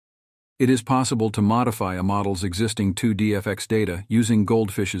It is possible to modify a model's existing 2DFX data using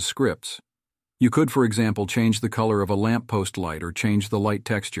Goldfish's scripts. You could, for example, change the color of a lamppost light or change the light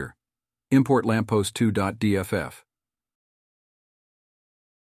texture. Import lamppost2.dff.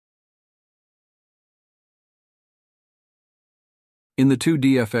 In the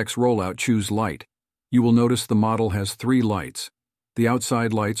 2DFX rollout, choose Light. You will notice the model has 3 lights. The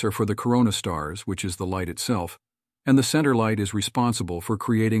outside lights are for the corona stars, which is the light itself, and the center light is responsible for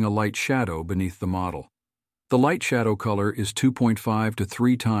creating a light shadow beneath the model. The light shadow color is 2.5 to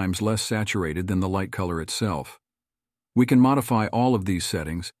 3 times less saturated than the light color itself. We can modify all of these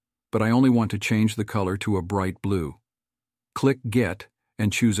settings, but I only want to change the color to a bright blue. Click Get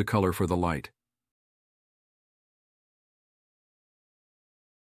and choose a color for the light.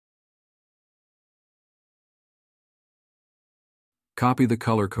 Copy the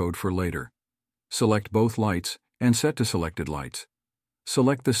color code for later. Select both lights and set to selected lights.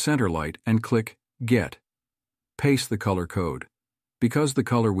 Select the center light and click Get. Paste the color code. Because the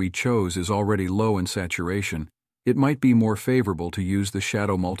color we chose is already low in saturation, it might be more favorable to use the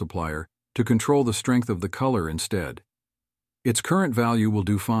shadow multiplier to control the strength of the color instead. Its current value will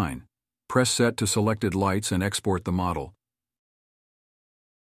do fine. Press Set to selected lights and export the model.